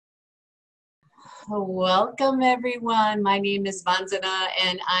Welcome, everyone. My name is Vanzana,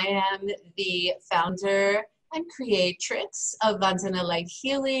 and I am the founder and creatrix of Vanzana Light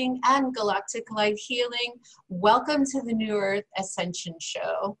Healing and Galactic Light Healing. Welcome to the New Earth Ascension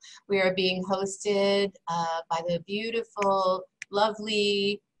Show. We are being hosted by the beautiful,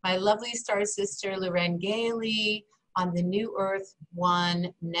 my lovely star sister, Loren Gailey, on the New Earth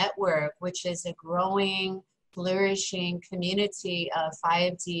One Network, which is a growing, flourishing community of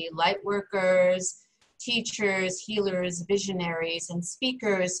 5D light workers, teachers, healers, visionaries, and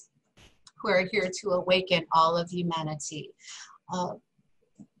speakers who are here to awaken all of humanity.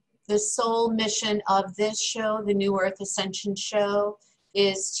 The sole mission of this show, the New Earth Ascension Show,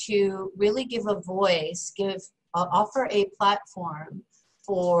 is to really give a voice, offer a platform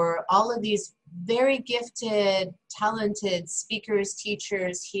for all of these very gifted, talented speakers,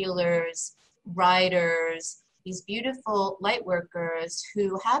 teachers, healers, writers, these beautiful light workers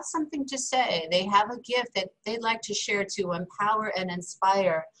who have something to say. They have a gift that they'd like to share to empower and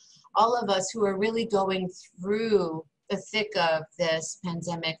inspire all of us who are really going through the thick of this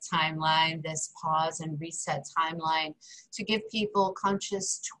pandemic timeline, this pause and reset timeline, to give people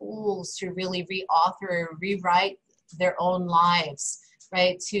conscious tools to really reauthor, rewrite their own lives,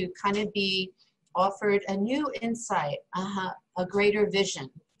 right? To kind of be offered a new insight, a greater vision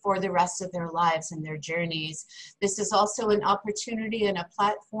for the rest of their lives and their journeys. This is also an opportunity and a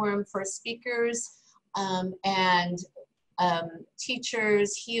platform for speakers and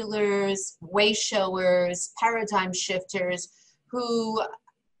teachers, healers, way showers, paradigm shifters who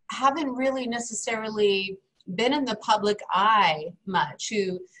haven't really necessarily been in the public eye much,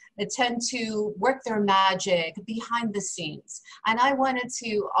 who tend to work their magic behind the scenes. And I wanted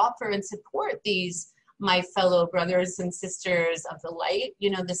to offer and support these my fellow brothers and sisters of the light,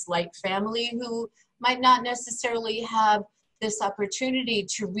 this light family who might not necessarily have this opportunity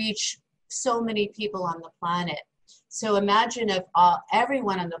to reach so many people on the planet. So imagine if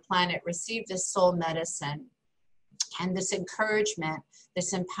everyone on the planet received this soul medicine and this encouragement,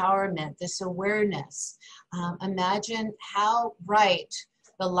 this empowerment, this awareness. Imagine how bright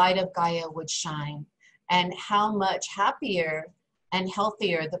the light of Gaia would shine and how much happier and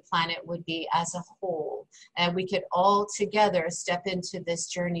healthier the planet would be as a whole. And we could all together step into this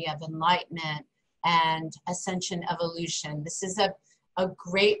journey of enlightenment and ascension evolution. This is a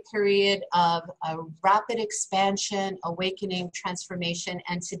great period of a rapid expansion, awakening, transformation.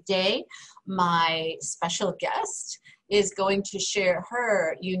 And today, my special guest is going to share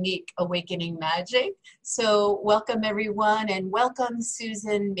her unique awakening magic. So welcome everyone, and welcome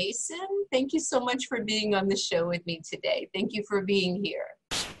Susan Mason. Thank you so much for being on the show with me today. Thank you for being here.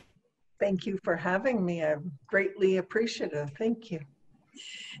 Thank you for having me. I'm greatly appreciative. Thank you.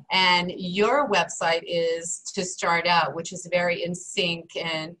 And your website is, to start out, which is very in sync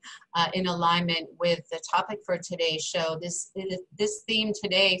and in alignment with the topic for today's show. This theme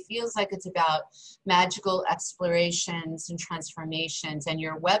today feels like it's about magical explorations and transformations. And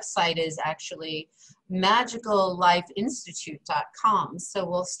your website is actually magicallifeinstitute.com. So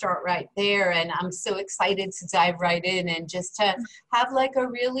we'll start right there. And I'm so excited to dive right in and just to have like a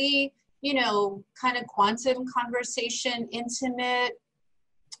really, kind of quantum conversation, intimate,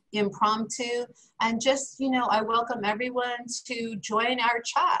 impromptu, and just, I welcome everyone to join our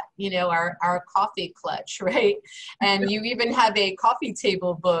chat, our coffee clutch, right? And you even have a coffee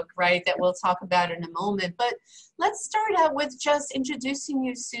table book, right, that we'll talk about in a moment. But let's start out with just introducing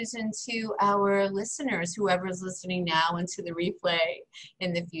you, Susan, to our listeners, whoever's listening now and to the replay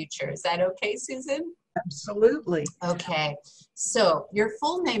in the future. Is that okay, Susan? Absolutely. Okay. So your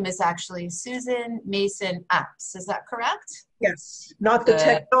full name is actually Susan Mason Apps. Is that correct? Yes. Not the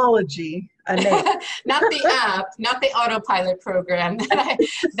technology. Not the app, not the autopilot program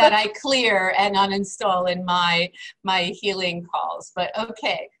that I clear and uninstall in my healing calls. But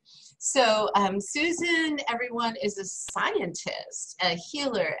okay. So Susan, everyone, is a scientist, a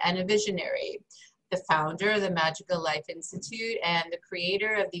healer, and a visionary. The founder of the Magical Life Institute and the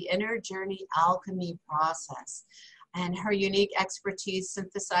creator of the Inner Journey Alchemy process. And her unique expertise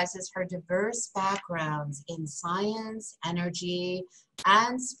synthesizes her diverse backgrounds in science, energy,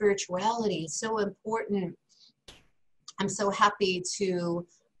 and spirituality. So important. I'm so happy to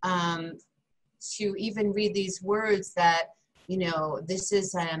even read these words that, this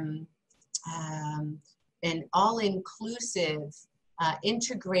is an all-inclusive,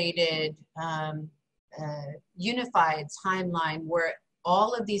 integrated, unified timeline where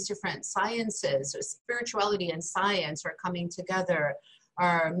all of these different sciences, or spirituality and science, are coming together,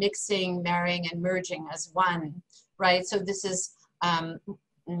 are mixing, marrying, and merging as one, right? So this is,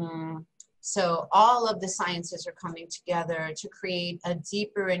 so all of the sciences are coming together to create a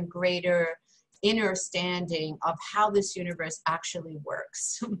deeper and greater understanding of how this universe actually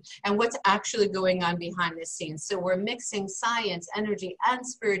works and what's actually going on behind the scenes. So we're mixing science, energy, and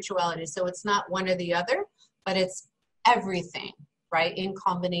spirituality. So it's not one or the other, but it's everything, right, in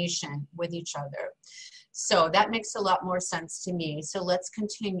combination with each other. So that makes a lot more sense to me. So let's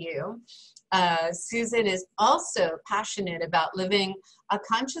continue. Susan is also passionate about living a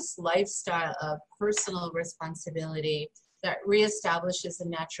conscious lifestyle of personal responsibility that reestablishes the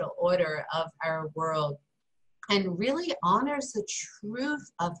natural order of our world and really honors the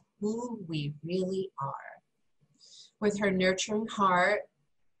truth of who we really are. With her nurturing heart,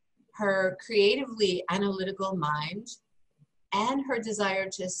 her creatively analytical mind, and her desire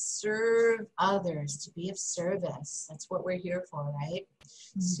to serve others, to be of service. That's what we're here for, right?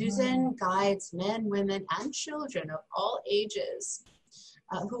 Mm-hmm. Susan guides men, women, and children of all ages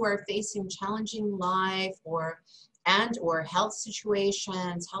who are facing challenging life or health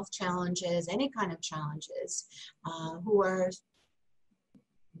situations, health challenges, any kind of challenges, who are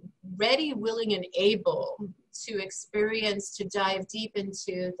ready, willing, and able to experience, to dive deep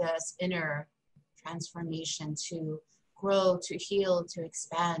into this inner transformation, to grow, to heal, to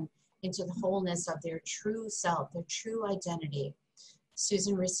expand into the wholeness of their true self, their true identity.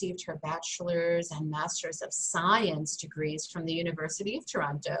 Susan received her bachelor's and master's of science degrees from the University of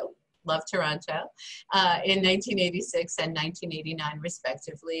Toronto, love Toronto, in 1986 and 1989,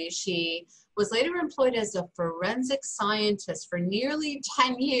 respectively. She was later employed as a forensic scientist for nearly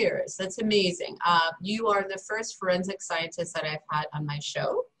 10 years. That's amazing. You are the first forensic scientist that I've had on my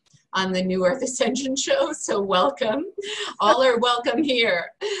show, on the New Earth Ascension show, so welcome. All are welcome here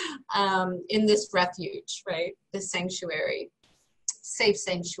in this refuge, right? This sanctuary, safe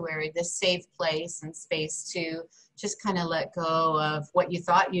sanctuary, this safe place and space to just kind of let go of what you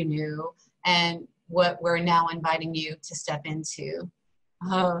thought you knew and what we're now inviting you to step into.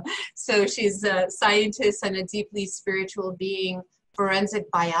 So she's a scientist and a deeply spiritual being,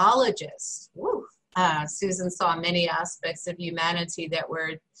 forensic biologist. Woo. Susan saw many aspects of humanity that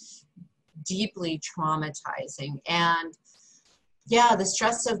were deeply traumatizing, and yeah, the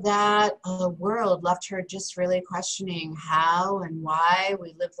stress of that world left her just really questioning how and why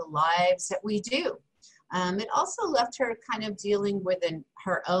we live the lives that we do. It also left her kind of dealing with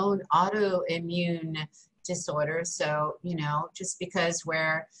her own autoimmune disorder. So, you know, just because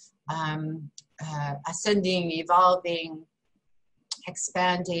we're ascending, evolving,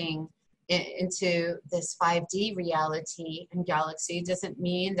 expanding into this 5D reality and galaxy doesn't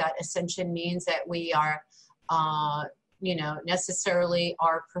mean that ascension means that we are, necessarily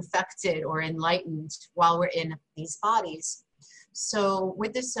are perfected or enlightened while we're in these bodies. So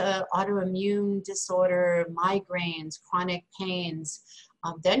with this autoimmune disorder, migraines, chronic pains,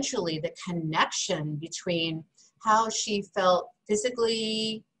 eventually the connection between how she felt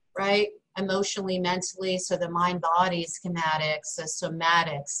physically, right, emotionally, mentally, so the mind-body schematics, the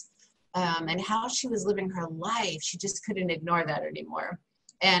somatics, and how she was living her life, she just couldn't ignore that anymore.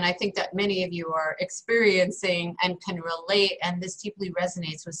 And I think that many of you are experiencing and can relate, and this deeply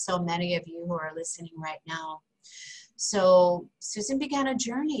resonates with so many of you who are listening right now. So Susan began a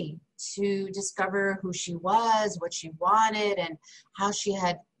journey to discover who she was, what she wanted, and how she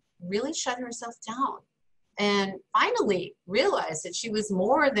had really shut herself down. And finally realized that she was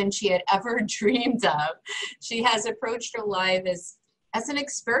more than she had ever dreamed of. She has approached her life as an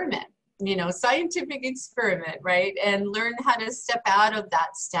experiment, scientific experiment, right? And learn how to step out of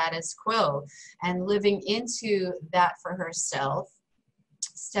that status quo and living into that for herself,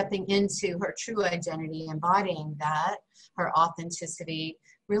 stepping into her true identity, embodying that, her authenticity,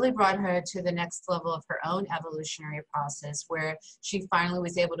 really brought her to the next level of her own evolutionary process, where she finally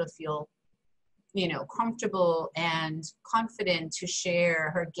was able to feel, comfortable and confident to share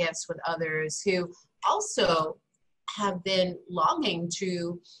her gifts with others who also have been longing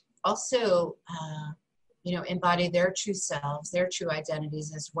to also, embody their true selves, their true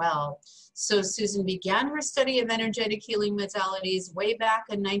identities as well. So Susan began her study of energetic healing modalities way back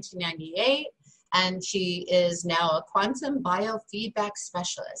in 1998, and she is now a quantum biofeedback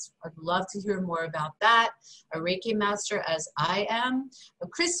specialist. I'd love to hear more about that. A Reiki master, as I am, a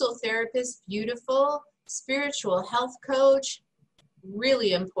crystal therapist, beautiful, spiritual health coach,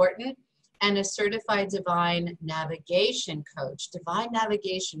 really important, and a certified divine navigation coach. Divine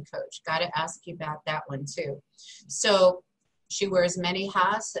navigation coach. Got to ask you about that one too. So she wears many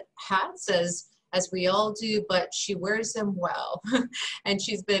hats as we all do, but she wears them well. And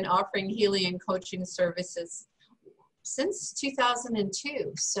she's been offering healing and coaching services since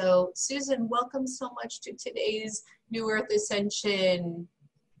 2002. So Susan, welcome so much to today's New Earth Ascension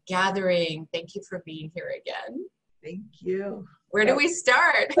gathering. Thank you for being here again. Thank you. Where do we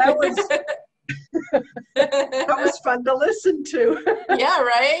start? That was That was fun to listen to. Yeah,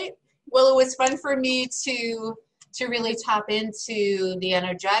 right? Well, it was fun for me to really tap into the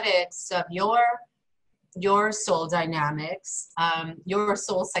energetics of your soul dynamics, your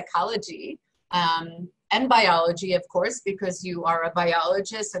soul psychology, and biology, of course, because you are a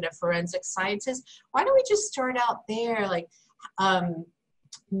biologist and a forensic scientist. Why don't we just start out there? Like,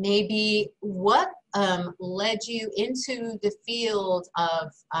 maybe what led you into the field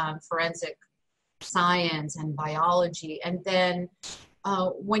of forensic science and biology, and then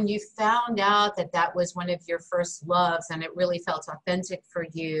when you found out that that was one of your first loves and it really felt authentic for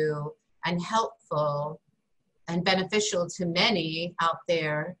you and helpful and beneficial to many out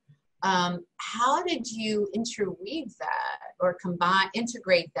there, how did you interweave that or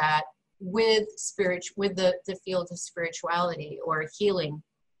integrate that with with the field of spirituality or healing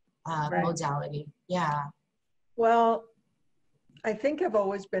Right. modality? Yeah. Well, I think I've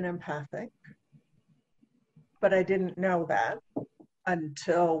always been empathic, but I didn't know that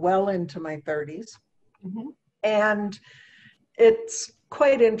until well into my 30s. Mm-hmm. And it's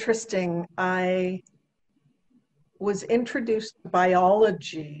quite interesting. I was introduced to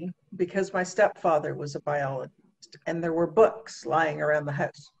biology because my stepfather was a biologist, and there were books lying around the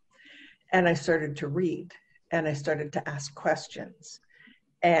house. And I started to read, and I started to ask questions.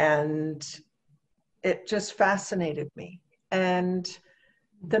 And it just fascinated me. And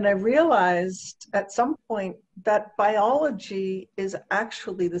then I realized at some point that biology is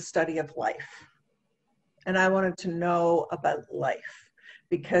actually the study of life. And I wanted to know about life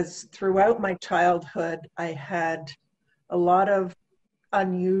because throughout my childhood, I had a lot of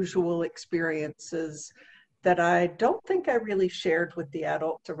unusual experiences that I don't think I really shared with the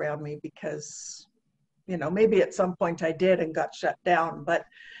adults around me because, you know, maybe at some point I did and got shut down, but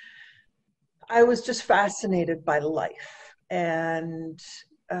I was just fascinated by life and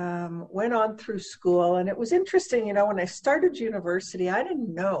went on through school. And it was interesting, you know, when I started university, I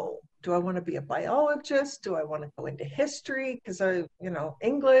didn't know, do I want to be a biologist? Do I want to go into history? Because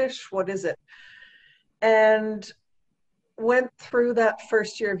English, what is it? And went through that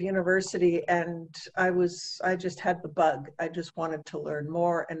first year of university, and I just had the bug. I just wanted to learn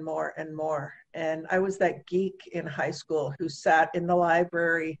more and more and more. And I was that geek in high school who sat in the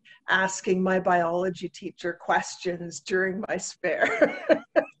library asking my biology teacher questions during my spare.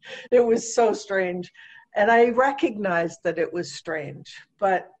 It was so strange. And I recognized that it was strange.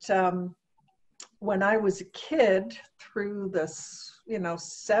 But when I was a kid through the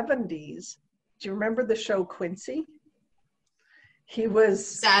 70s, do you remember the show Quincy? He was...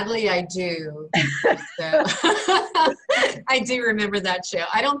 Sadly, I do. So, I do remember that show.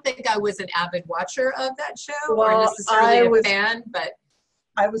 I don't think I was an avid watcher of that show or necessarily a fan, but...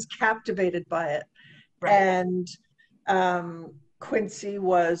 I was captivated by it. Right. And Quincy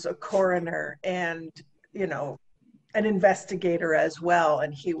was a coroner and, you know, an investigator as well.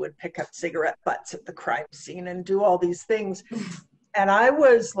 And he would pick up cigarette butts at the crime scene and do all these things. And I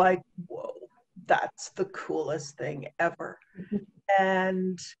was like, whoa, that's the coolest thing ever.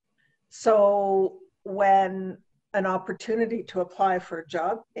 And so when an opportunity to apply for a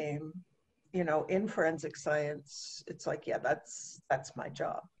job came, you know, in forensic science, it's like, yeah, that's my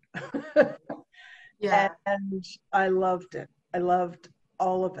job. Yeah. And I loved it. I loved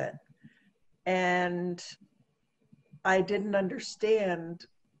all of it. And I didn't understand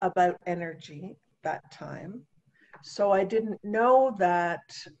about energy that time. So I didn't know that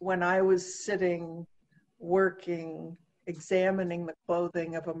when I was sitting, working, examining the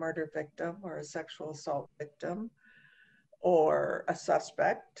clothing of a murder victim or a sexual assault victim or a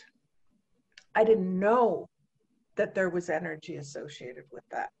suspect, I didn't know that there was energy associated with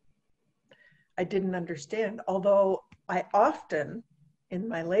that. I didn't understand, although I often, in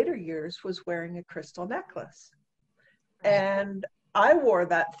my later years, was wearing a crystal necklace. And I wore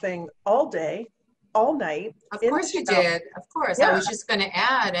that thing all day, all night. Of course you did. Of course. Yeah. I was just going to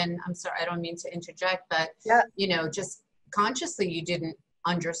add, and I'm sorry, I don't mean to interject, but, you know, just consciously you didn't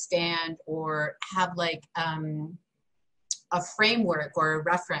understand or have like a framework or a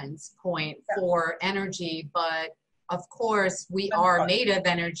reference point for energy. But of course we are made of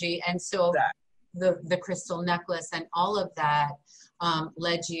energy. And so the crystal necklace and all of that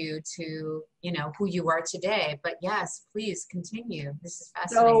led you to, you know, who you are today. But yes, please continue. This is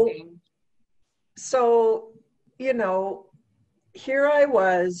fascinating. So, you know, here I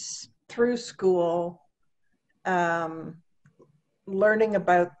was through school, learning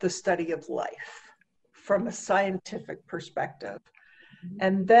about the study of life from a scientific perspective. Mm-hmm.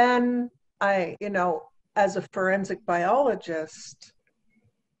 And then I, you know, as a forensic biologist,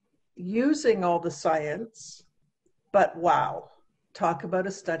 using all the science, but wow, talk about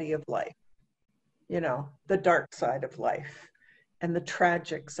a study of life. the dark side of life and the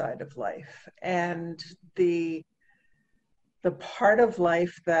tragic side of life, and the part of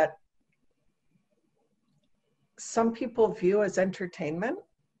life that some people view as entertainment.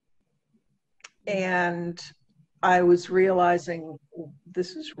 And I was realizing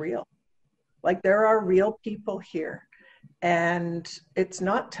this is real. Like, there are real people here, and it's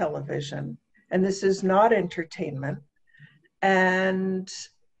not television, and this is not entertainment. And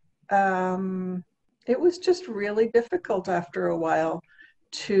it was just really difficult after a while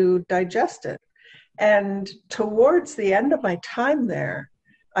to digest it. And towards the end of my time there,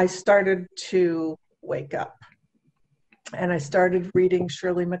 I started to wake up. And I started reading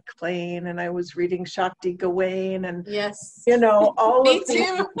Shirley MacLaine, and I was reading Shakti Gawain, and yes, all me of these,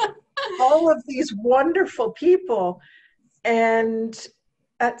 too. all of these wonderful people. And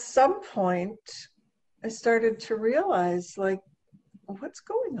at some point, I started to realize, like, what's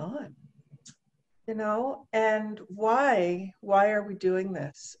going on? And why are we doing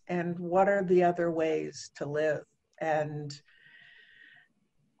this? And what are the other ways to live? And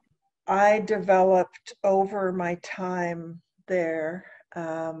I developed over my time there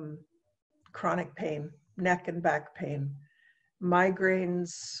chronic pain, neck and back pain,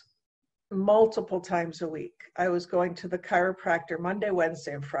 migraines multiple times a week. I was going to the chiropractor Monday,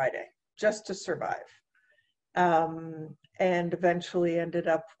 Wednesday, and Friday just to survive. And eventually ended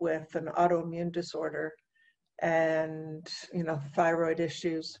up with an autoimmune disorder and, thyroid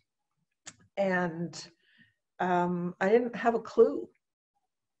issues. And I didn't have a clue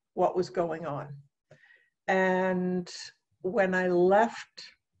what was going on. And when I left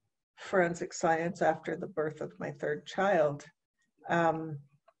forensic science after the birth of my third child,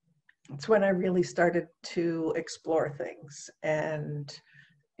 it's when I really started to explore things and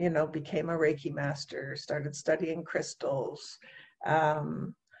became a Reiki master, started studying crystals,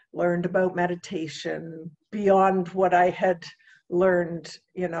 learned about meditation beyond what I had learned,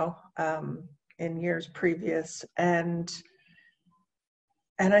 in years previous. And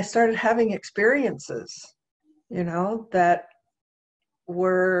I started having experiences, that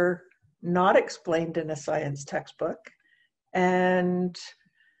were not explained in a science textbook. And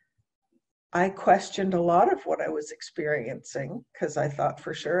I questioned a lot of what I was experiencing because I thought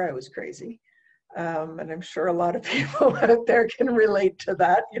for sure I was crazy. And I'm sure a lot of people out there can relate to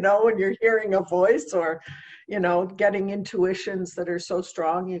that, when you're hearing a voice or, getting intuitions that are so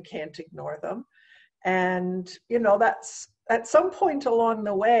strong you can't ignore them. And, that's at some point along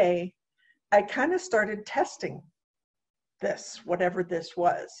the way, I kind of started testing this, whatever this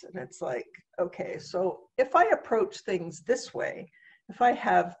was. And it's like, okay, so if I approach things this way, if I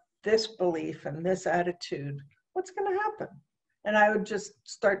have this belief and this attitude, what's going to happen? And I would just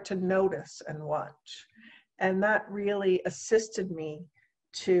start to notice and watch. And that really assisted me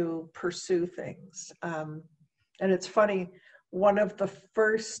to pursue things. And it's funny, one of the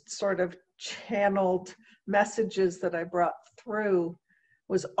first sort of channeled messages that I brought through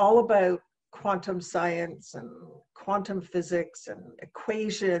was all about quantum science and quantum physics and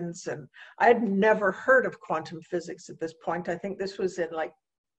equations. And I had never heard of quantum physics at this point. I think this was in like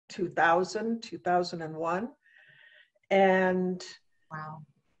 2001. And wow.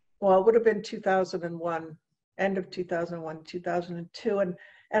 Well, it would have been 2001, end of 2001, 2002. And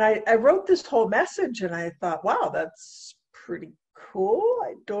I wrote this whole message and I thought, wow, that's pretty cool.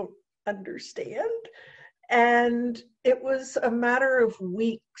 I don't understand. And it was a matter of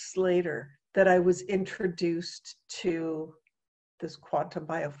weeks later that I was introduced to this quantum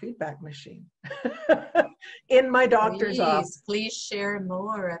biofeedback machine in my doctor's office. Please share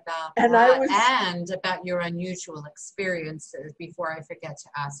more about and that and about your unusual experiences before I forget to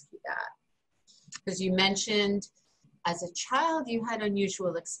ask you that. Because you mentioned as a child you had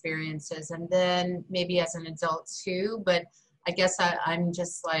unusual experiences and then maybe as an adult too, but I guess I'm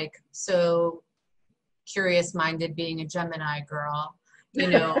just like so curious-minded being a Gemini girl.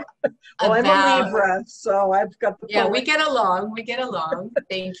 Well, I'm a Libra, so I've got the yeah, we get along.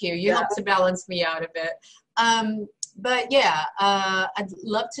 Thank you. You help to balance me out a bit. But yeah, I'd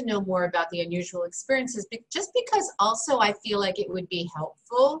love to know more about the unusual experiences, just because also I feel like it would be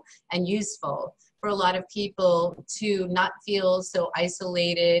helpful and useful for a lot of people to not feel so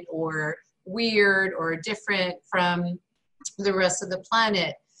isolated or weird or different from the rest of the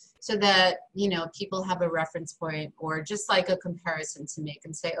planet, so that, people have a reference point or just like a comparison to make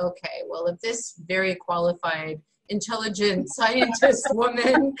and say, okay, well, if this very qualified, intelligent scientist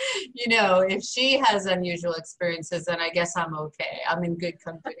woman, if she has unusual experiences, then I guess I'm okay. I'm in good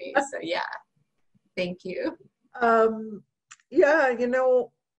company. So yeah, thank you. Yeah,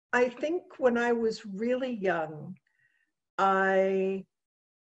 I think when I was really young, I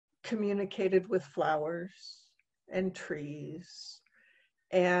communicated with flowers and trees.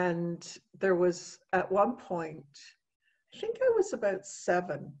 And there was, at one point, I think I was about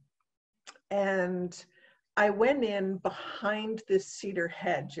 7, and I went in behind this cedar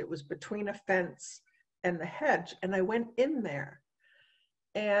hedge. It was between a fence and the hedge, and I went in there.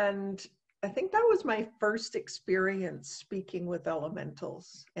 And I think that was my first experience speaking with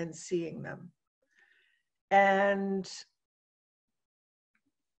elementals and seeing them. And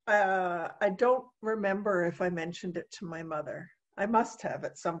I don't remember if I mentioned it to my mother. I must have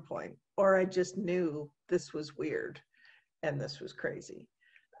at some point, or I just knew this was weird and this was crazy.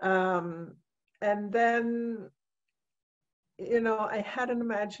 And then, you know, I had an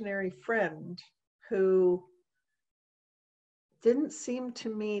imaginary friend who didn't seem to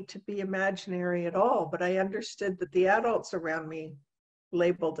me to be imaginary at all, but I understood that the adults around me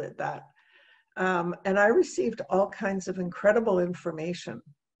labeled it that. And I received all kinds of incredible information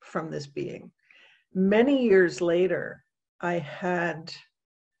from this being. Many years later, I had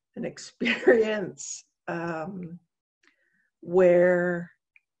an experience where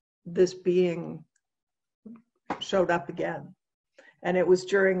this being showed up again. And it was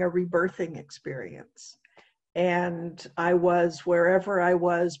during a rebirthing experience. And I was wherever I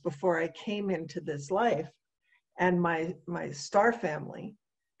was before I came into this life. And my star family,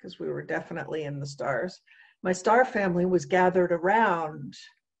 because we were definitely in the stars, my star family was gathered around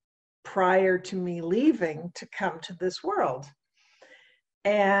prior to me leaving to come to this world.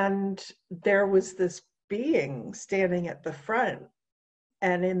 And there was this being standing at the front.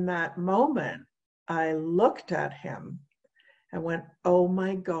 And in that moment, I looked at him and went, oh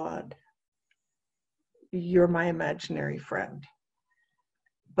my God, you're my imaginary friend.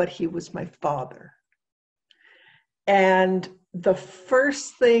 But he was my father. And the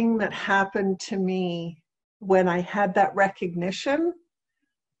first thing that happened to me when I had that recognition,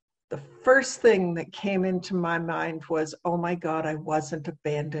 the first thing that came into my mind was, oh my God, I wasn't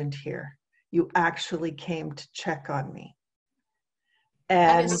abandoned here. You actually came to check on me.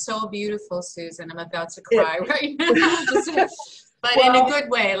 And And that is so beautiful, Susan. I'm about to cry right now. But well, in a good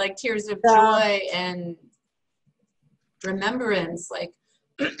way, like tears of joy and remembrance. Like,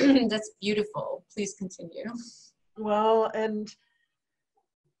 that's beautiful. Please continue. Well, and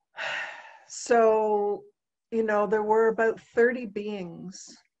so, you know, there were about 30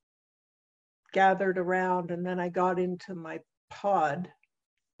 beings gathered around, and then I got into my pod.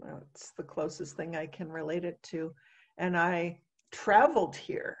 Well, it's the closest thing I can relate it to. And I traveled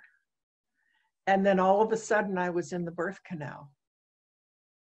here. And then all of a sudden I was in the birth canal.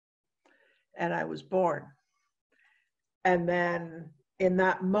 And I was born. And then in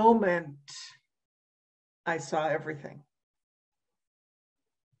that moment, I saw everything.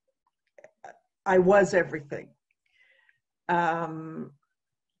 I was everything. I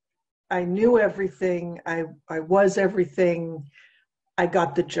knew everything. I was everything. I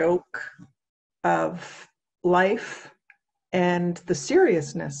got the joke of life and the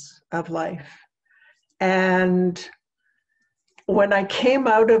seriousness of life. And when I came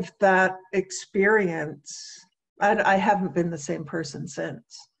out of that experience, I haven't been the same person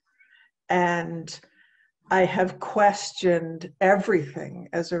since. And I have questioned everything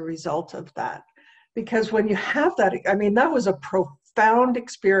as a result of that. Because when you have that, I mean, that was a profound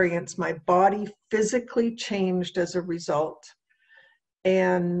experience. My body physically changed as a result.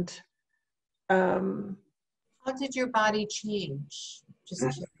 And how did your body change?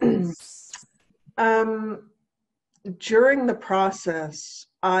 Just curious. During the process,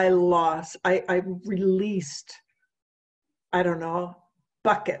 I released, I don't know,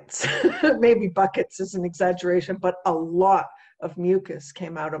 buckets. Maybe buckets is an exaggeration, but a lot of mucus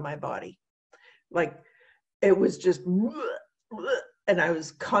came out of my body. Like, it was just, and I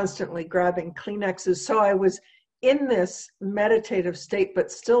was constantly grabbing Kleenexes. So I was in this meditative state,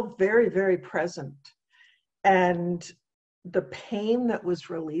 but still very, very present. And the pain that was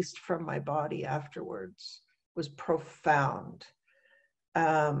released from my body afterwards was profound.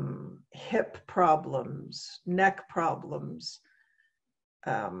 Hip problems, neck problems,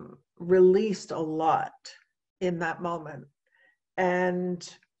 released a lot in that moment. And,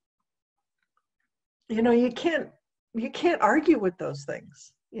 you know, you can't argue with those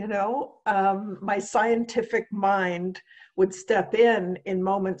things. You know, my scientific mind would step in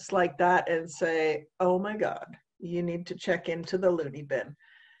moments like that and say, oh my God, you need to check into the loony bin.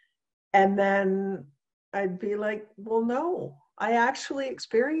 And then I'd be like, well, no, I actually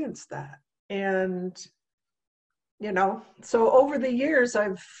experienced that. And, you know, so over the years,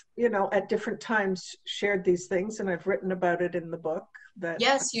 I've, you know, at different times shared these things, and I've written about it in the book. that.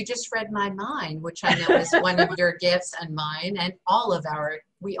 Yes, you just read my mind, which I know is one of your gifts and mine, and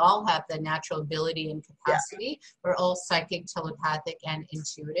we all have the natural ability and Yeah. capacity. We're all psychic, telepathic, and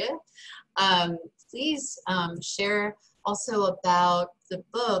intuitive. Please share also about the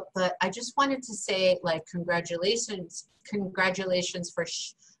book, but I just wanted to say, like, congratulations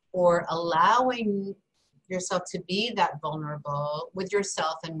for allowing yourself to be that vulnerable with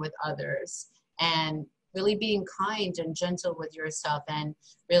yourself and with others, and really being kind and gentle with yourself, and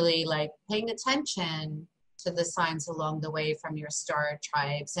really like paying attention to the signs along the way from your star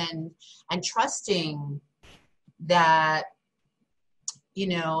tribes, and trusting that, you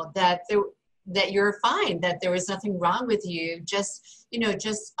know, that you're fine, that there was nothing wrong with you, just, you know,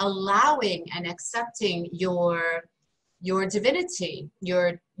 just allowing and accepting your divinity,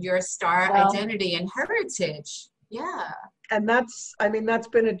 your star identity and heritage. Yeah. And that's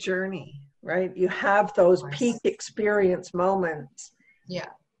been a journey, right? You have those peak experience moments. Yeah.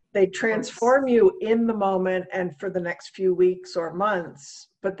 They transform you in the moment and for the next few weeks or months,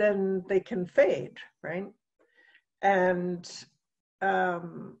 but then they can fade, right? And,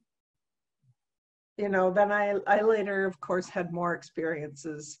 you know, then I later, of course, had more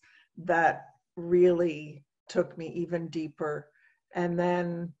experiences that really took me even deeper. And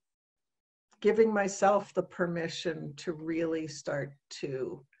then giving myself the permission to really start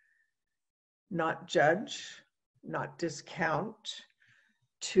to not judge, not discount,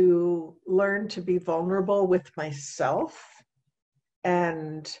 to learn to be vulnerable with myself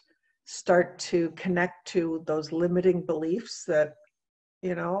and start to connect to those limiting beliefs that,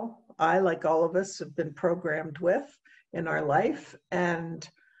 you know, I, like all of us, have been programmed with in our life, and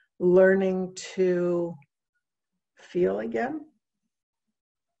learning to feel again.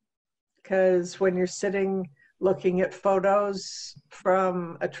 Because when you're sitting looking at photos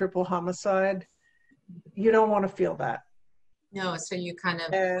from a triple homicide, you don't want to feel that. No, so you kind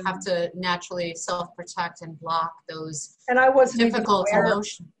of have to naturally self-protect and block those difficult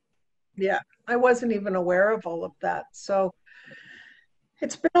emotions. Yeah, I wasn't even aware of all of that. So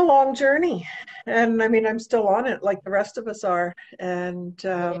it's been a long journey. And I mean, I'm still on it like the rest of us are. And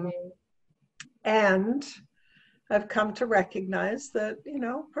I've come to recognize that, you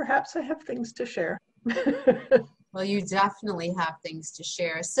know, perhaps I have things to share. Well, you definitely have things to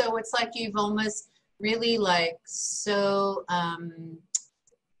share. So it's like you've almost really like so,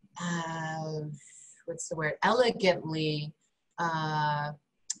 what's the word? Elegantly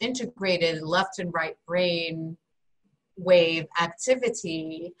integrated left and right brain wave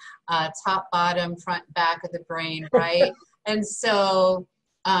activity, top, bottom, front, back of the brain, right? And so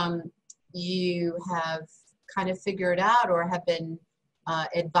you have kind of figured out, or have been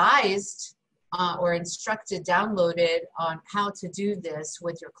advised or instructed, downloaded on how to do this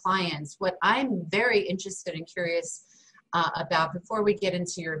with your clients. What I'm very interested and curious about, before we get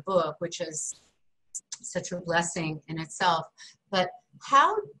into your book, which is such a blessing in itself, but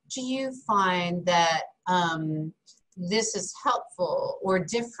how do you find that this is helpful or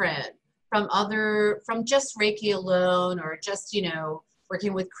different from just Reiki alone, or just, you know,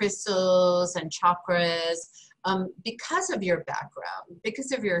 working with crystals and chakras, because of your background,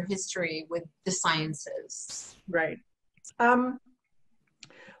 because of your history with the sciences? Right.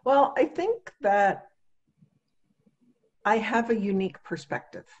 Well, I think that I have a unique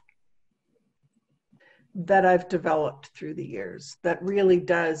perspective that I've developed through the years that really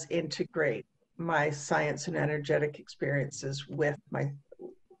does integrate my science and energetic experiences with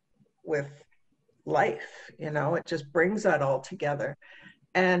life. You know, it just brings that all together.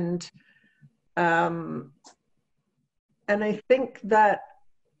 And I think that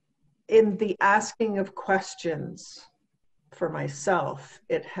in the asking of questions for myself,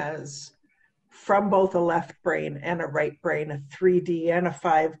 it has, from both a left brain and a right brain, a 3D and a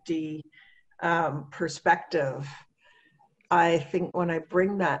 5D perspective. I think when I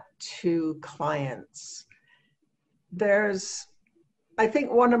bring that to clients, I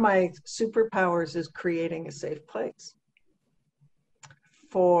think one of my superpowers is creating a safe place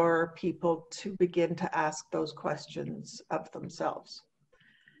for people to begin to ask those questions of themselves.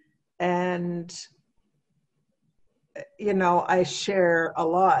 And, you know, I share a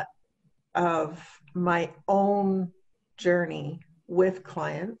lot of my own journey with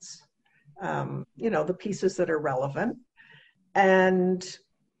clients, you know, the pieces that are relevant, and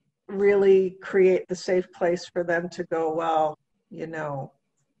really create the safe place for them to go, well, you know,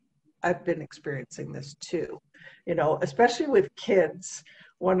 I've been experiencing this too. You know, especially with kids,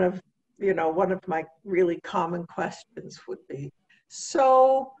 one of my really common questions would be,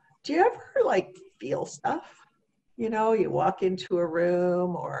 so do you ever like feel stuff? You know, you walk into a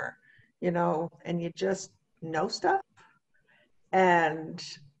room, or, you know, and you just know stuff. And,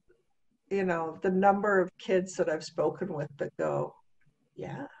 you know, the number of kids that I've spoken with that go,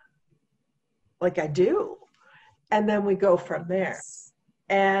 yeah, like I do. And then we go from there.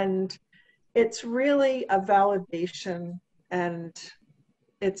 And it's really a validation, and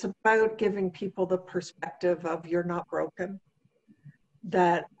it's about giving people the perspective of you're not broken,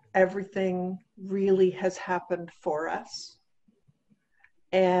 that everything really has happened for us.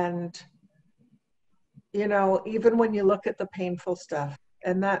 And, you know, even when you look at the painful stuff,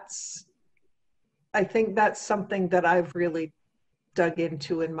 and I think that's something that I've really dug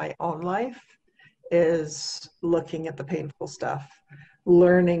into in my own life, is looking at the painful stuff,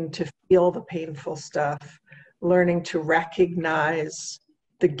 learning to feel the painful stuff, learning to recognize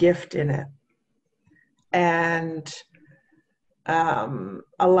the gift in it, and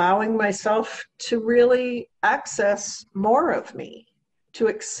allowing myself to really access more of me, to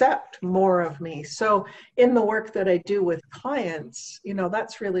accept more of me. So in the work that I do with clients, you know,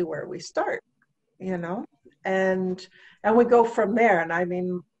 that's really where we start, you know, and we go from there. And I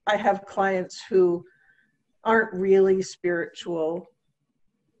mean, I have clients who aren't really spiritual,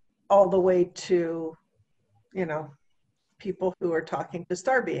 all the way to, you know, people who are talking to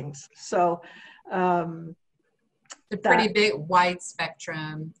star beings. So a pretty big wide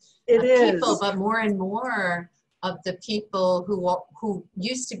spectrum of people, but more and more of the people who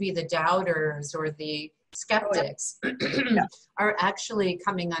used to be the doubters or the skeptics are actually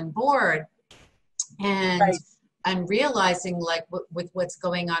coming on board, and and realizing, like with what's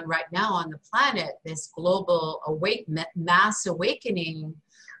going on right now on the planet, this global mass awakening,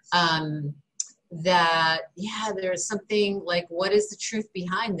 that there's something like, what is the truth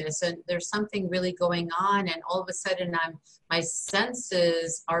behind this? And there's something really going on, and all of a sudden my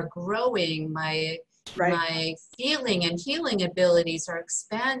senses are growing, my feeling and healing abilities are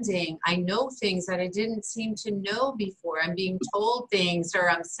expanding. I know things that I didn't seem to know before. I'm being told things, or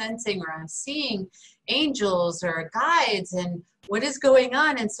I'm sensing, or I'm seeing angels or guides, and what is going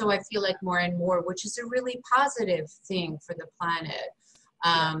on? And so I feel like more and more, which is a really positive thing for the planet.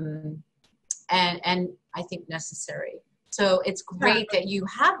 And I think necessary. So it's great that you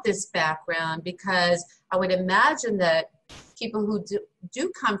have this background, because I would imagine that people who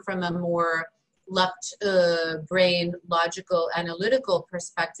do come from a more left brain, logical, analytical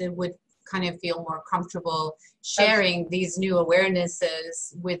perspective would kind of feel more comfortable sharing these new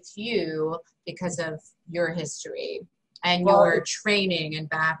awarenesses with you because of your history and your training and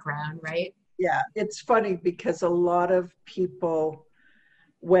background, right? Yeah, it's funny because a lot of people,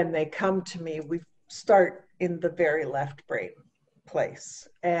 when they come to me, we start in the very left brain place,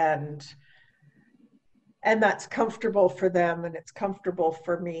 and that's comfortable for them, and it's comfortable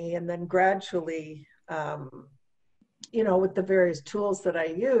for me. And then gradually, you know, with the various tools that I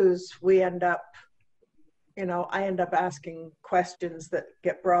use, we end up, you know, I end up asking questions that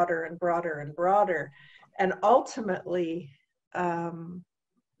get broader and broader and broader. And ultimately,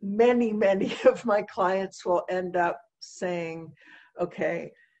 many of my clients will end up saying,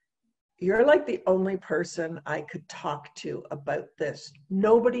 okay, you're like the only person I could talk to about this.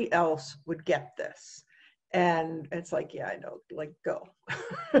 Nobody else would get this. And it's like, yeah, I know, like, go.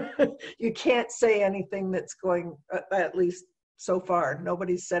 You can't say anything that's going, at least so far,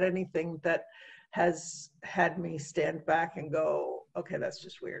 nobody's said anything that has had me stand back and go, okay, that's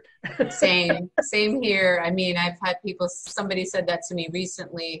just weird. Same here. I mean, I've had people, somebody said that to me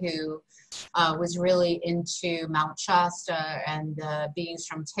recently, who was really into Mount Shasta and the beings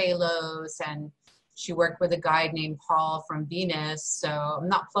from Talos, and she worked with a guy named Paul from Venus. So I'm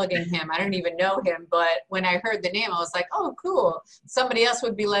not plugging him. I don't even know him. But when I heard the name, I was like, oh, cool. Somebody else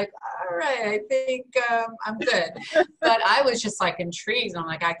would be like, all right, I think I'm good. But I was just like intrigued. I'm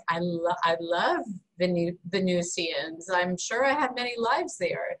like, I love the Venusians. I'm sure I had many lives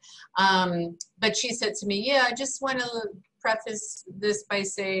there. But she said to me, yeah, I just want to preface this by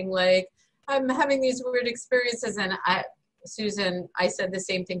saying, like, I'm having these weird experiences. And Susan, I said the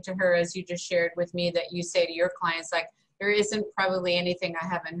same thing to her as you just shared with me, that you say to your clients, like, there isn't probably anything I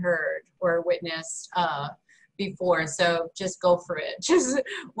haven't heard or witnessed before. So just go for it. Just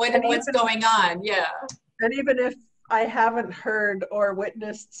what's going on. Yeah. And even if I haven't heard or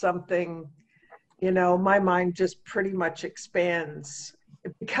witnessed something, you know, my mind just pretty much expands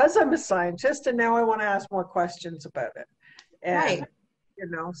because I'm a scientist, and now I want to ask more questions about it. And, you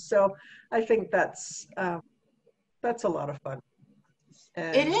know, so I think that's a lot of fun.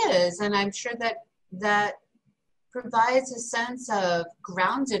 It is. And I'm sure that provides a sense of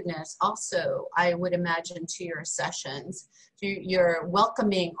groundedness also, I would imagine, to your sessions. You're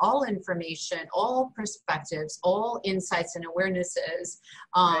welcoming all information, all perspectives, all insights and awarenesses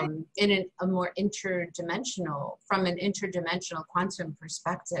Right. in a more interdimensional, from an interdimensional quantum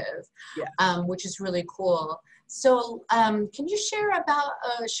perspective, Yeah. Which is really cool. So can you share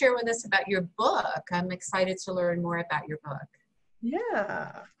with us about your book? I'm excited to learn more about your book.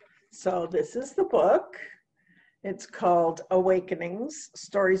 Yeah. So this is the book. It's called Awakenings,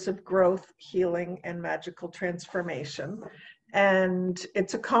 Stories of Growth, Healing, and Magical Transformation. And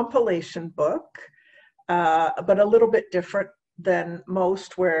it's a compilation book, but a little bit different than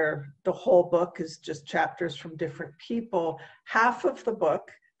most, where the whole book is just chapters from different people. Half of the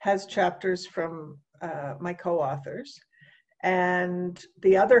book has chapters from my co-authors, and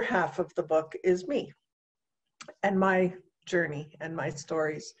the other half of the book is me and my journey and my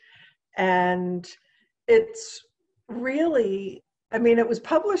stories. And it's really, I mean, it was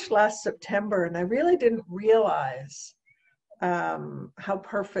published last September, and I really didn't realize how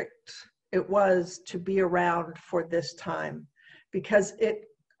perfect it was to be around for this time, because it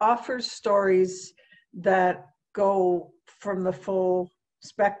offers stories that go from the full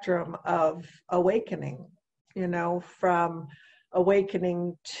spectrum of awakening, you know, from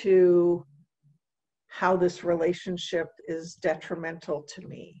awakening to how this relationship is detrimental to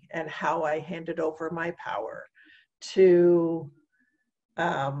me and how I handed over my power, to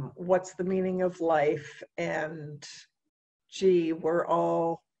what's the meaning of life, and gee, we're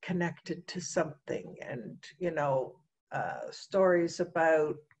all connected to something, and, you know, stories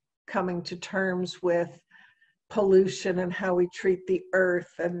about coming to terms with pollution and how we treat the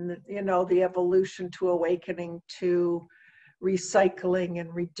earth, and, you know, the evolution to awakening to recycling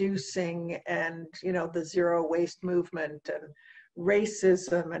and reducing, and, you know, the zero waste movement, and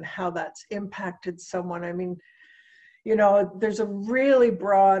racism and how that's impacted someone. I mean, you know, there's a really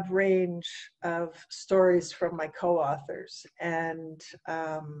broad range of stories from my co-authors, and,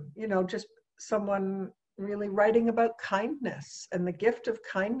 you know, just someone really writing about kindness and the gift of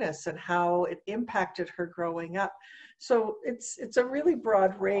kindness and how it impacted her growing up. So it's a really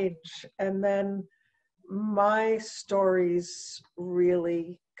broad range. And then my stories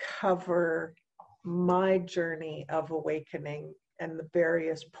really cover my journey of awakening and the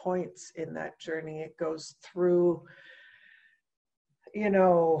various points in that journey. It goes through, you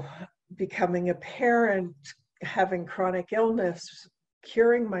know, becoming a parent, having chronic illness,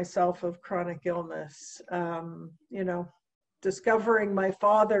 curing myself of chronic illness, you know, discovering my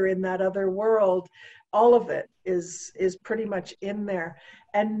father in that other world. All of it is pretty much in there.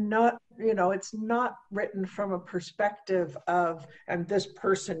 And not, you know, it's not written from a perspective of, and this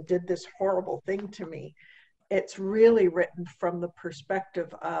person did this horrible thing to me. It's really written from the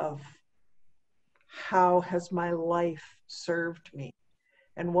perspective of, how has my life served me?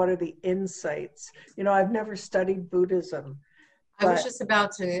 And what are the insights? You know, I've never studied Buddhism. I was just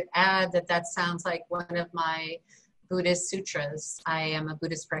about to add that sounds like one of my Buddhist sutras. I am a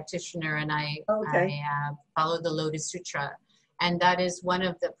Buddhist practitioner, and I follow the Lotus Sutra. And that is one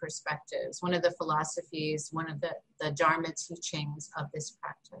of the perspectives, one of the philosophies, one of the Dharma teachings of this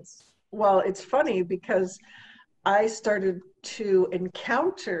practice. Well, it's funny because I started to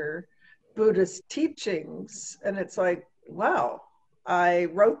encounter Buddhist teachings, and it's like, wow, I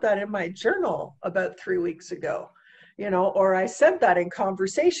wrote that in my journal about 3 weeks ago, you know, or I said that in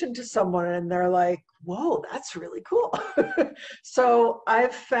conversation to someone, and they're like, whoa, that's really cool. So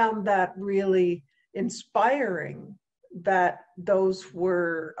I've found that really inspiring, that those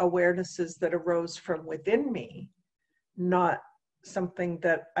were awarenesses that arose from within me, not something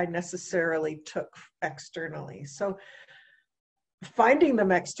that I necessarily took externally. So finding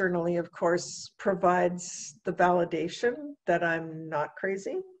them externally, of course, provides the validation that I'm not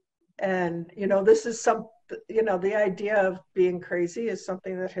crazy. And, you know, this is you know, the idea of being crazy is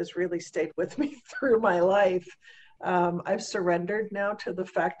something that has really stayed with me through my life. I've surrendered now to the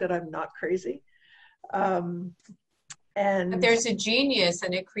fact that I'm not crazy. And but there's a genius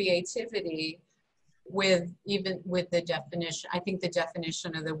and a creativity with the definition. I think the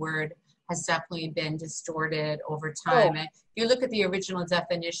definition of the word has definitely been distorted over time. And you look at the original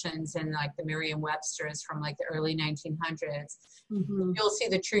definitions in like the Merriam-Webster's from like the early 1900s, you'll see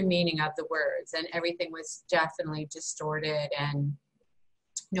the true meaning of the words, and everything was definitely distorted and,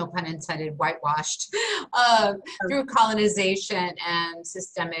 no pun intended, whitewashed through colonization and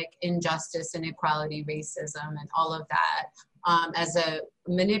systemic injustice, inequality, racism, and all of that as a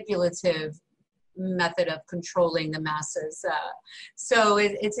manipulative method of controlling the masses. So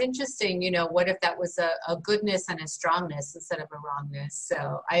it's interesting, you know, what if that was a goodness and a strongness instead of a wrongness?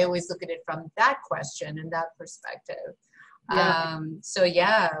 So I always look at it from that question and that perspective. Yeah. So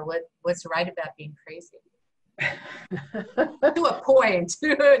yeah, what's right about being crazy? To a point,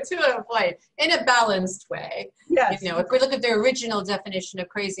 to a point, in a balanced way. Yes. You know, if we look at the original definition of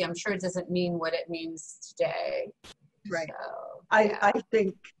crazy, I'm sure it doesn't mean what it means today. Right. So, yeah. I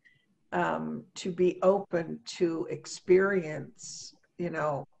think to be open to experience, you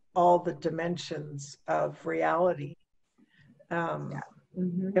know, all the dimensions of reality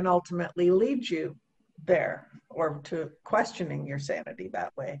can ultimately lead you there, or to questioning your sanity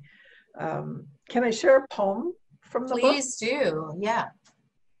that way. Can I share a poem from the book? Please do. Yeah.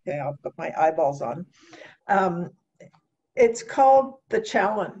 Okay, I'll put my eyeballs on. It's called The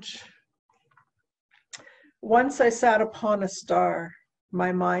Challenge. Once I sat upon a star,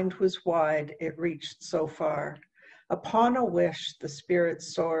 my mind was wide, it reached so far. Upon a wish the spirit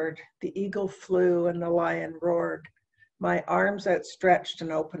soared, the eagle flew and the lion roared. My arms outstretched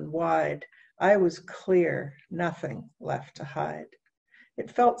and opened wide, I was clear, nothing left to hide. It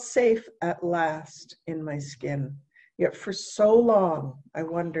felt safe at last in my skin, yet for so long I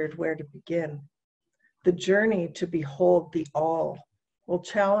wondered where to begin. The journey to behold the all will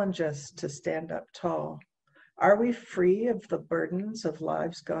challenge us to stand up tall. Are we free of the burdens of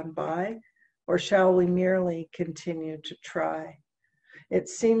lives gone by, or shall we merely continue to try? It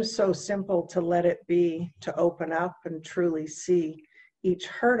seems so simple to let it be, to open up and truly see each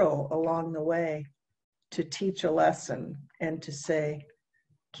hurdle along the way, to teach a lesson and to say,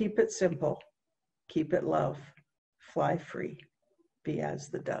 keep it simple, keep it love, fly free, be as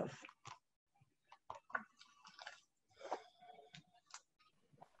the dove.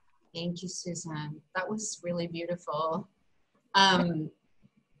 Thank you, Susan. That was really beautiful.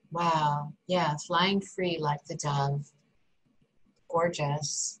 Wow. Yeah, flying free like the dove.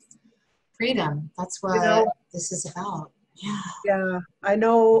 Gorgeous. Freedom. That's what this is about. Yeah. Yeah, I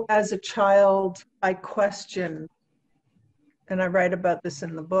know as a child, I questioned, and I write about this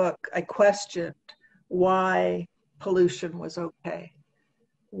in the book, I questioned why pollution was okay.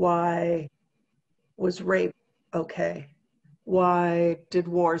 Why was rape okay? Why did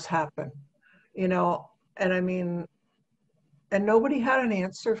wars happen? You know, and I mean, and nobody had an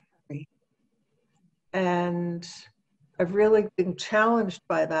answer for me. And I've really been challenged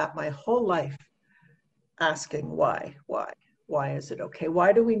by that my whole life, asking why is it okay?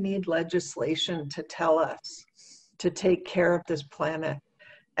 Why do we need legislation to tell us to take care of this planet?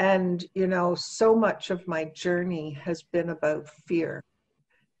 And, you know, so much of my journey has been about fear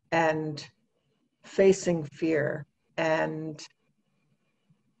and facing fear and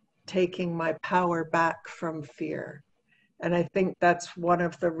taking my power back from fear. And I think that's one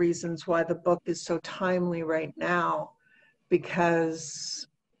of the reasons why the book is so timely right now, because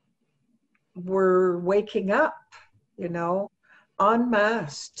we're waking up, you know, en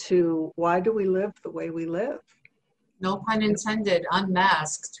masse to why do we live the way we live? No pun intended,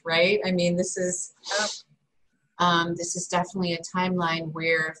 unmasked, right? I mean, this is definitely a timeline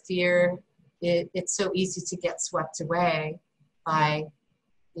where fear, it's so easy to get swept away by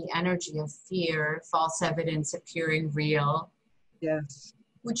the energy of fear, false evidence appearing real. Yes.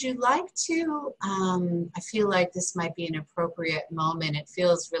 Would you like to, I feel like this might be an appropriate moment. It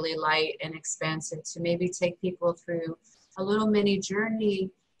feels really light and expansive to maybe take people through a little mini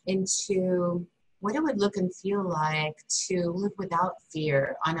journey into what it would look and feel like to live without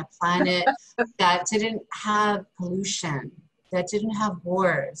fear on a planet that didn't have pollution, that didn't have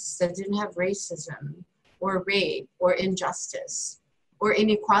wars, that didn't have racism or rape or injustice or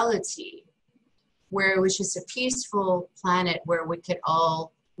inequality, where it was just a peaceful planet where we could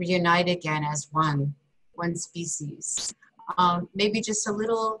all reunite again as one species. Maybe just a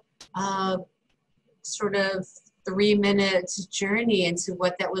little sort of 3-minute journey into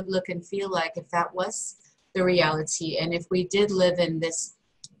what that would look and feel like if that was the reality. And if we did live in this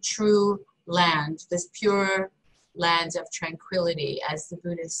true land, this pure land of tranquility, as the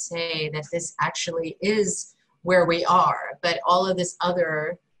Buddhists say, that this actually is where we are. But all of these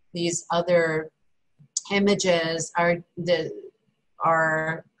other images are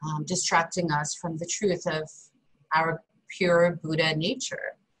distracting us from the truth of our pure Buddha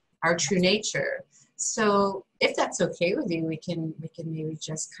nature, our true nature. So if that's okay with you, we can maybe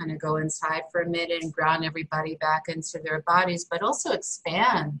just kind of go inside for a minute and ground everybody back into their bodies, but also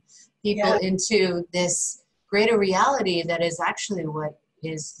expand people into this greater reality that is actually what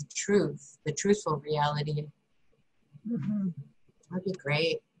is the truth, the truthful reality. Mm-hmm. That'd be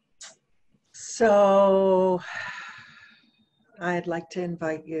great. So I'd like to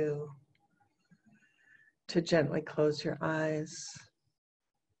invite you to gently close your eyes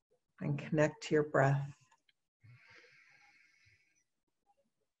and connect to your breath.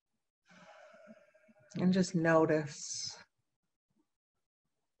 And just notice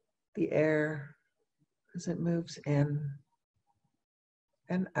the air as it moves in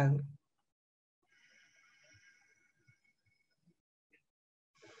and out.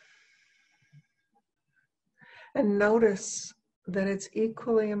 And notice that it's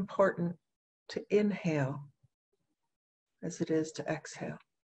equally important to inhale as it is to exhale.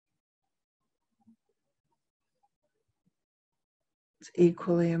 It's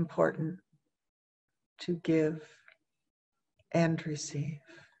equally important to give and receive.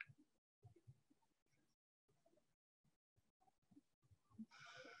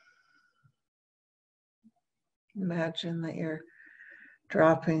 Imagine that you're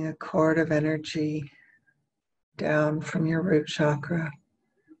dropping a cord of energy down from your root chakra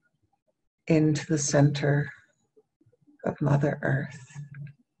into the center of Mother Earth,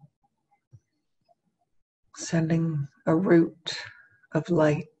 sending a root of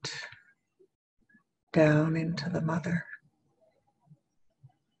light down into the Mother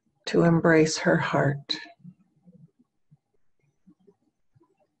to embrace her heart.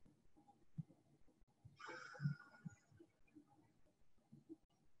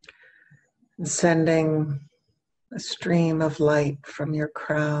 And sending a stream of light from your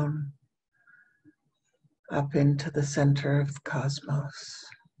crown up into the center of the cosmos.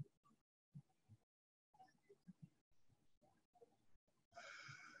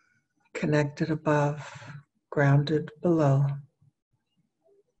 Connected above, grounded below.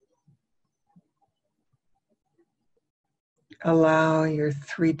 Allow your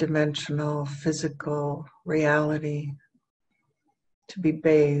three-dimensional physical reality to be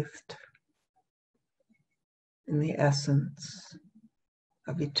bathed in the essence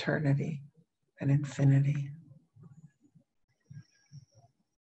of eternity and infinity.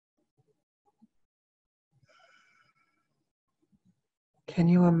 Can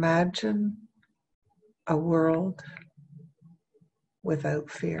you imagine a world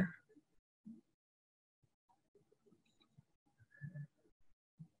without fear?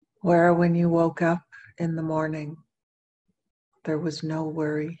 Where when you woke up in the morning, there was no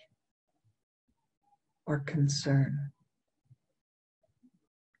worry or concern.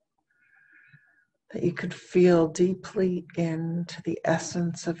 That you could feel deeply into the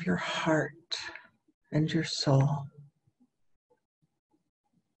essence of your heart and your soul.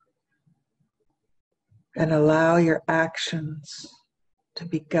 And allow your actions to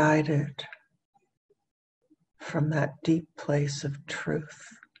be guided from that deep place of truth.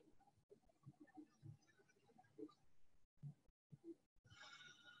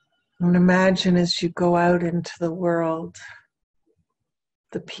 And imagine as you go out into the world,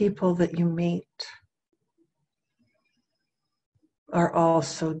 the people that you meet are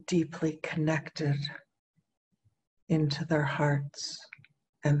also deeply connected into their hearts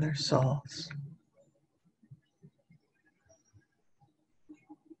and their souls.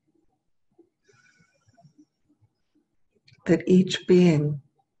 That each being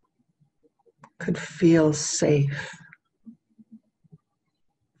could feel safe,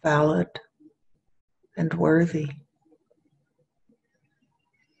 valid, and worthy.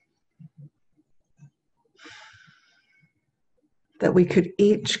 That we could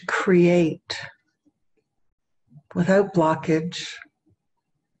each create without blockage,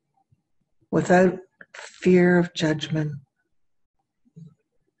 without fear of judgment,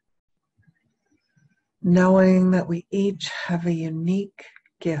 knowing that we each have a unique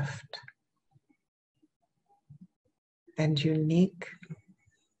gift and unique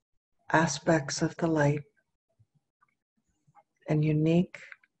aspects of the light and unique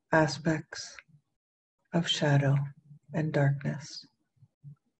aspects of shadow and darkness.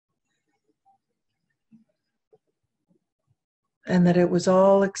 And that it was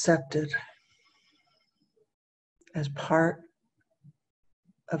all accepted as part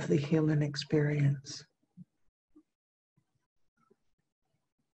of the human experience.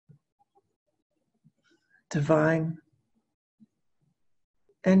 Divine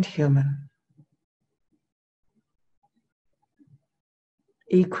and human.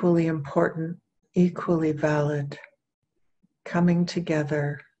 Equally important, equally valid, coming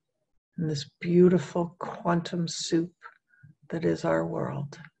together in this beautiful quantum soup that is our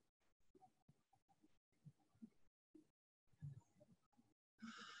world.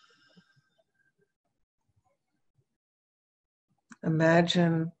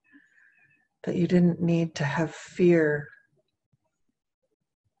 Imagine that you didn't need to have fear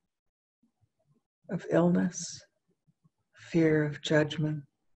of illness, fear of judgment,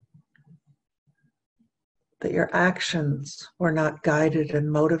 that your actions were not guided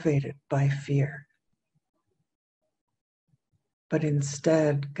and motivated by fear, but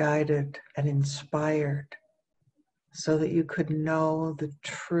instead guided and inspired so that you could know the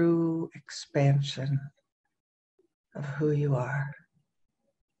true expansion of who you are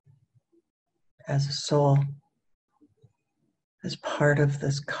as a soul, as part of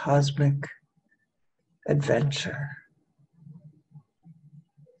this cosmic adventure.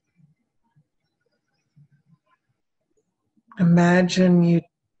 Imagine you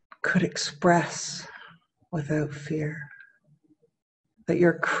could express without fear, that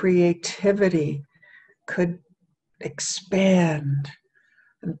your creativity could expand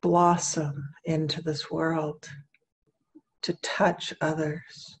and blossom into this world to touch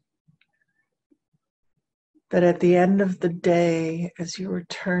others. That at the end of the day, as you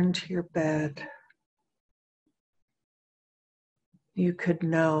return to your bed, you could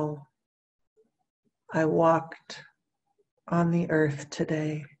know, I walked on the earth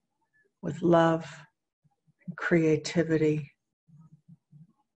today with love, and creativity,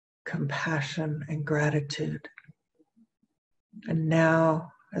 compassion, and gratitude. And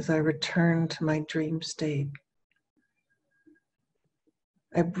now, as I return to my dream state,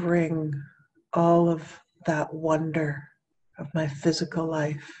 I bring all of that wonder of my physical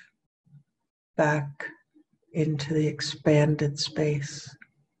life back into the expanded space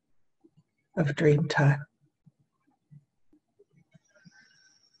of dream time.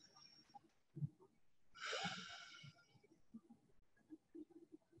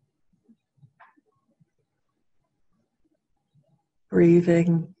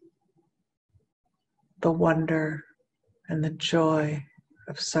 Breathing the wonder and the joy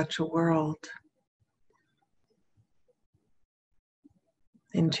of such a world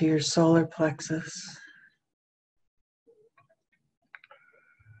into your solar plexus.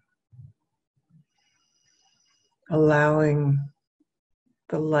 Allowing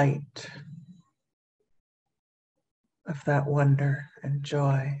the light of that wonder and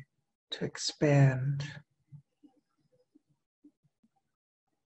joy to expand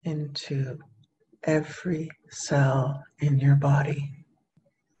into every cell in your body.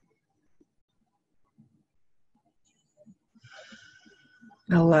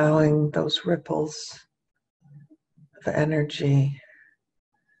 Allowing those ripples of energy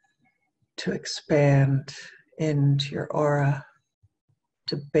to expand into your aura,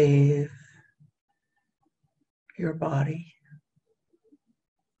 to bathe your body.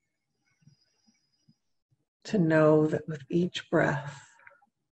 To know that with each breath,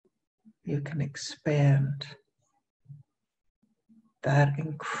 you can expand that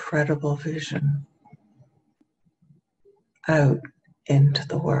incredible vision out into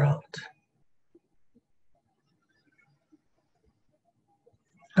the world.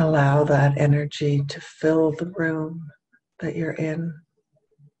 Allow that energy to fill the room that you're in.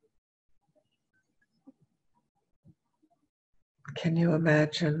 Can you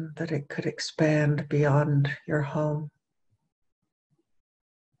imagine that it could expand beyond your home,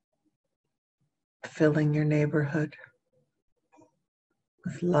 filling your neighborhood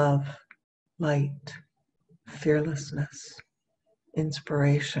with love, light, fearlessness,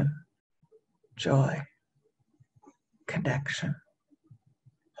 inspiration, joy, connection,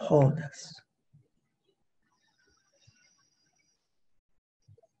 wholeness.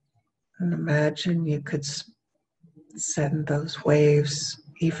 And imagine you could send those waves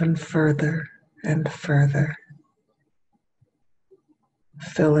even further and further,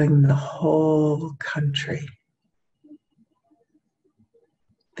 filling the whole country,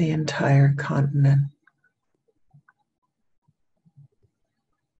 the entire continent,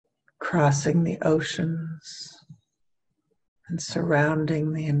 crossing the oceans and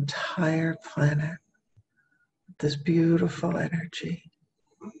surrounding the entire planet with this beautiful energy.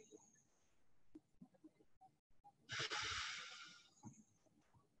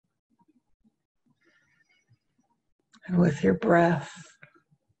 And with your breath,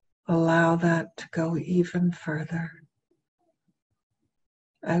 allow that to go even further,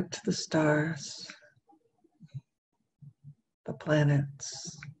 out to the stars, the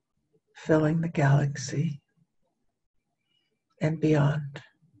planets, filling the galaxy, and beyond.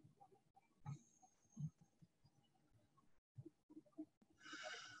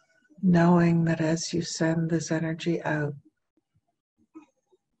 Knowing that as you send this energy out,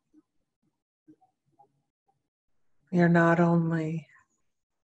 you're not only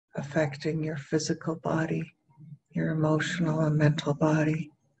affecting your physical body, your emotional and mental body,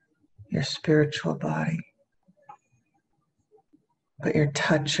 your spiritual body, but you're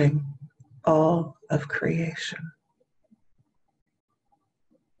touching all of creation.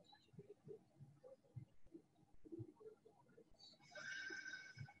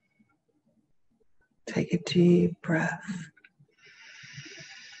 Take a deep breath.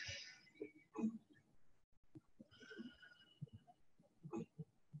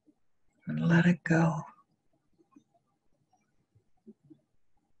 And let it go.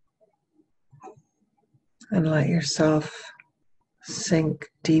 And let yourself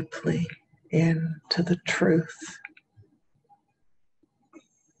sink deeply into the truth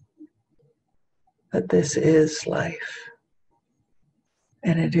that this is life,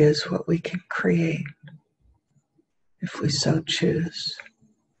 and it is what we can create if we so choose.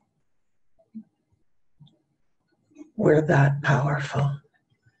 We're that powerful.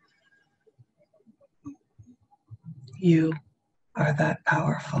 You are that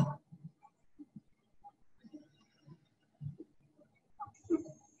powerful.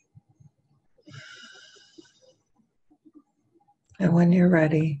 And when you're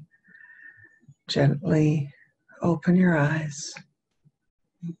ready, gently open your eyes.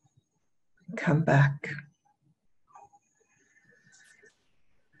 Come back.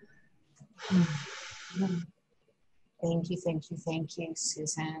 Thank you,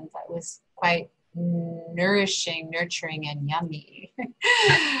 Susan. That was quite nourishing, nurturing, and yummy.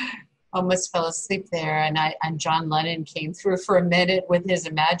 Almost fell asleep there, and John Lennon came through for a minute with his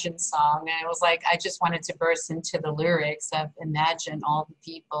Imagine song, and it was like I just wanted to burst into the lyrics of Imagine all the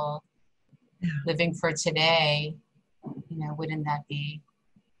people living for today. You know, wouldn't that be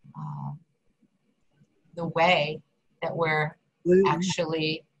the way that we're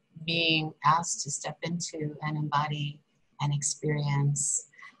actually being asked to step into and embody and experience?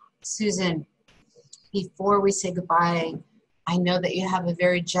 Susan, before we say goodbye, I know that you have a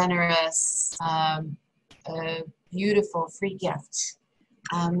very generous, beautiful free gift.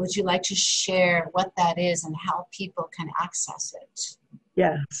 Would you like to share what that is and how people can access it?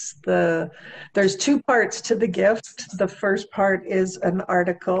 Yes, there's two parts to the gift. The first part is an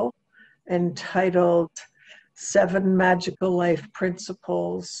article entitled 7 Magical Life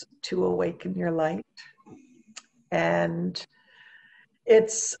Principles to Awaken Your Light. And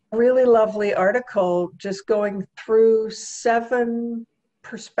it's a really lovely article just going through 7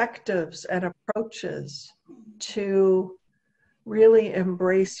 perspectives and approaches to really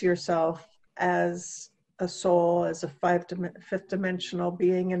embrace yourself as a soul, as a fifth dimensional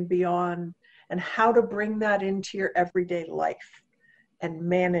being and beyond, and how to bring that into your everyday life and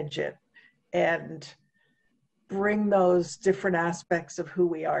manage it and bring those different aspects of who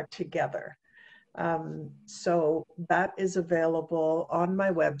we are together. So that is available on my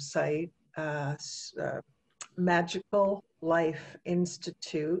website,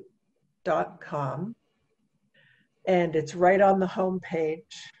 magicallifeinstitute.com. And it's right on the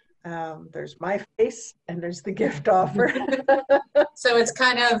homepage. There's my face and there's the gift offer. So it's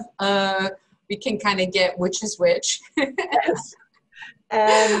kind of, we can kind of get which is which. Yes.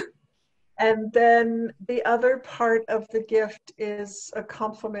 And then the other part of the gift is a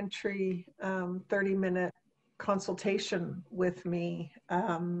complimentary 30-minute consultation with me.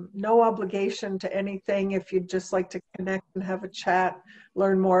 No obligation to anything if you'd just like to connect and have a chat,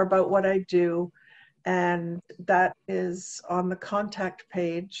 learn more about what I do. And that is on the contact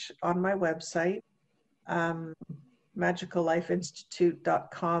page on my website,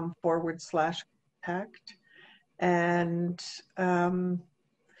 magicallifeinstitute.com/contact. And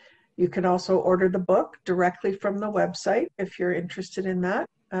you can also order the book directly from the website if you're interested in that.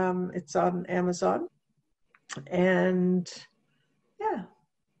 It's on Amazon. And yeah.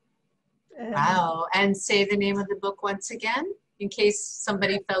 Wow. And say the name of the book once again, in case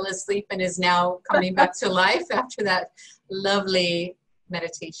somebody fell asleep and is now coming back to life after that lovely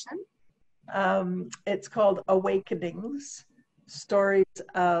meditation. It's called Awakenings, Stories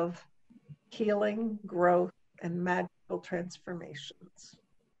of Healing, Growth, and Magical Transformations.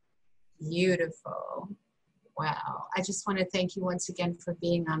 Beautiful. Wow. I just want to thank you once again for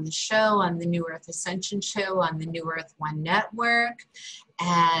being on the show, on the New Earth Ascension show, on the New Earth One Network.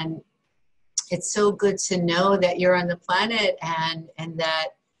 And it's so good to know that you're on the planet and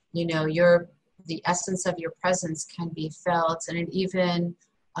that, you know, the essence of your presence can be felt in an even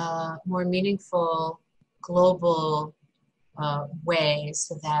more meaningful global way,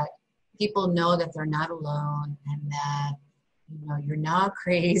 so that people know that they're not alone and that, you know, you're not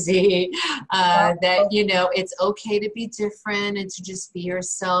crazy, that, you know, it's okay to be different and to just be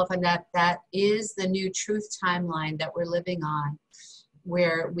yourself, and that is the new truth timeline that we're living on,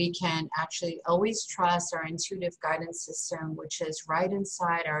 where we can actually always trust our intuitive guidance system, which is right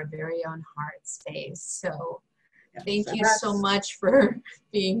inside our very own heart space. So thank you so much for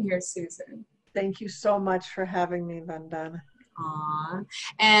being here, Susan. Thank you so much for having me, Vandana. Aw.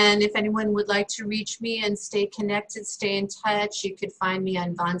 And if anyone would like to reach me and stay connected, stay in touch, you could find me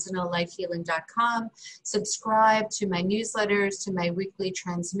on vanzanaLifeHealing.com. Subscribe to my newsletters, to my weekly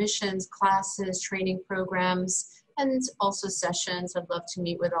transmissions, classes, training programs, and also sessions. I'd love to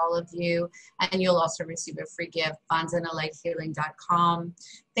meet with all of you. And you'll also receive a free gift, vanzanaLifeHealing.com.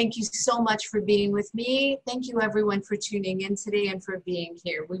 Thank you so much for being with me. Thank you everyone for tuning in today and for being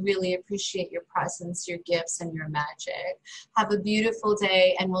here. We really appreciate your presence, your gifts, and your magic. Have a beautiful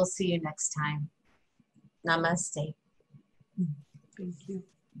day, and we'll see you next time. Namaste. Thank you.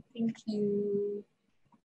 Thank you.